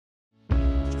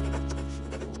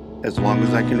As long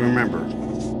as I can remember,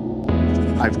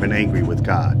 I've been angry with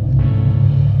God.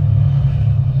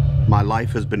 My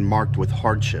life has been marked with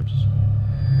hardships.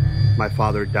 My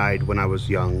father died when I was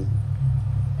young.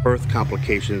 Birth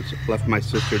complications left my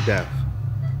sister deaf.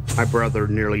 My brother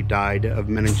nearly died of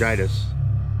meningitis,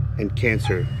 and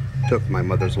cancer took my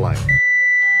mother's life.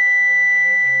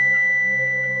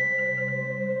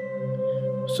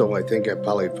 So I think I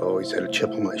probably have always had a chip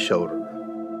on my shoulder.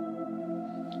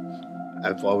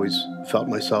 I've always felt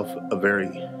myself a very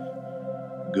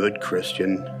good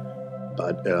Christian,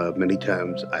 but many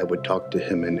times I would talk to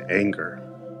him in anger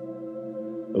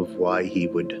of why he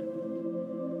would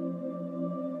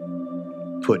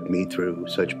put me through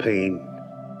such pain,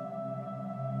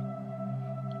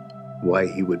 why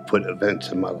he would put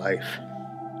events in my life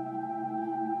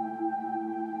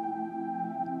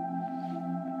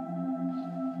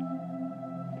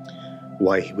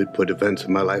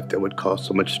that would cause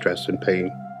so much stress and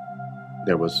pain.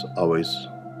 There was always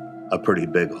a pretty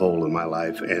big hole in my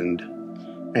life and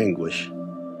anguish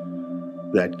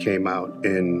that came out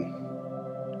in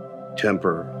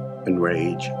temper and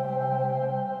rage.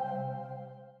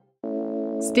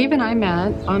 Steve and I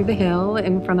met on the hill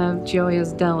in front of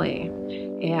Gioia's Deli,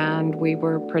 and we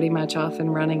were pretty much off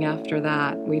and running after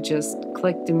that. We just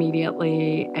clicked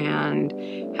immediately and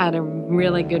had a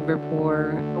really good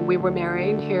rapport. We were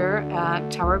married here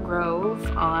at Tower Grove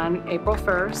on April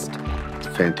 1st. It's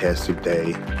a fantastic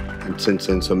day, and since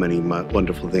then so many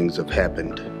wonderful things have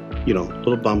happened. You know,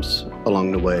 little bumps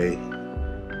along the way,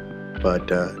 but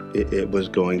it was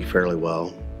going fairly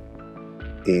well.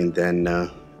 And then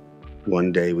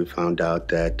one day we found out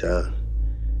that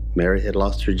Mary had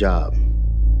lost her job.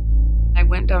 I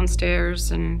went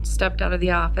downstairs and stepped out of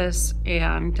the office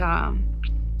and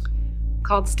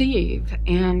called Steve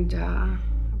and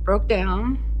broke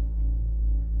down.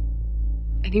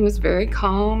 And he was very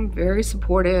calm, very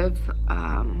supportive.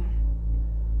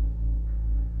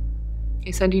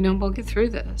 He said, you know, we'll get through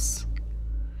this.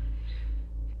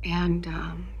 And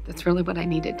that's really what I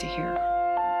needed to hear.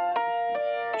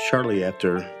 Shortly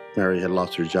after Mary had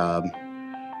lost her job,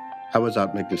 I was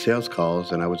out making sales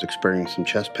calls and I was experiencing some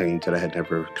chest pains that I had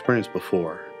never experienced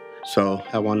before. So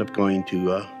I wound up going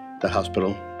to the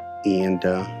hospital, and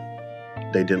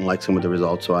they didn't like some of the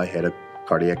results, so I had a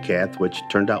cardiac cath, which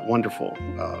turned out wonderful,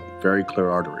 very clear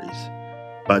arteries.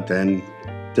 But then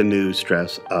the new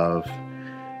stress of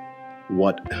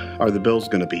what are the bills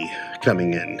going to be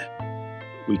coming in?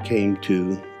 We came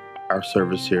to our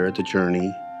service here at the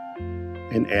Journey,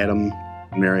 and Adam,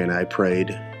 Mary, and I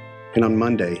prayed. And on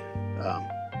Monday,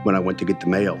 when I went to get the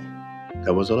mail,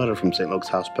 there was a letter from St. Luke's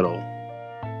Hospital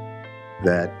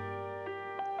that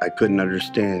I couldn't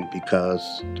understand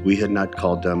because we had not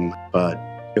called them, but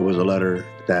it was a letter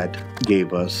that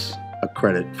gave us a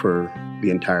credit for the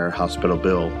entire hospital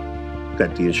bill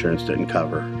that the insurance didn't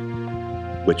cover,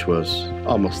 which was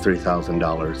almost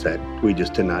 $3,000 that we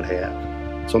just did not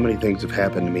have. So many things have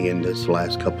happened to me in this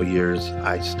last couple of years.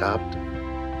 I stopped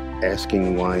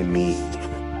asking why me,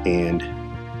 and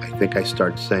I think I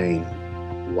start saying,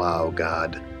 wow,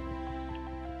 God.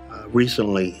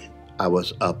 Recently, I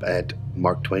was up at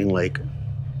Mark Twain Lake,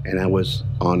 and I was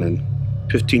on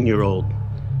a 15-year-old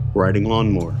riding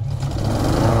lawnmower,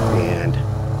 and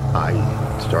I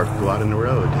started to go out on the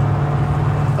road.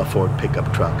 A Ford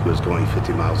pickup truck was going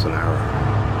 50 miles an hour.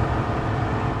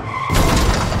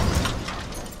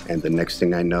 And the next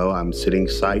thing I know, I'm sitting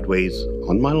sideways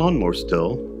on my lawnmower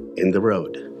still in the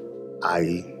road.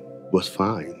 I was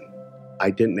fine. I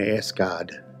didn't ask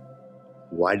God,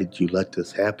 why did you let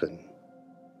this happen?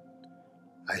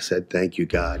 I said, thank you,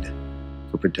 God,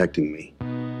 for protecting me.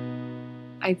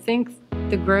 I think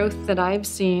the growth that I've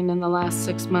seen in the last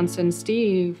 6 months in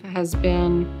Steve has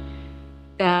been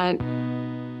that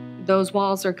those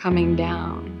walls are coming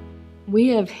down. We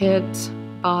have hit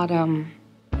bottom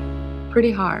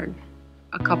pretty hard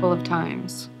a couple of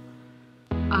times.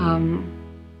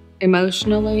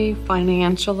 Emotionally,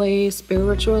 financially,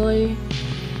 spiritually,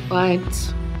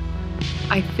 but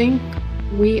I think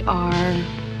we are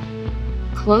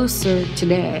closer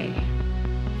today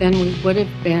than we would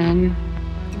have been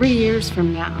 3 years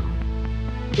from now.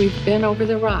 We've been over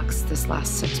the rocks this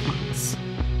last 6 months,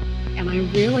 and I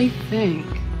really think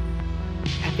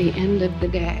at the end of the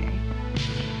day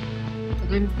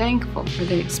that I'm thankful for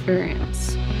the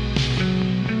experience.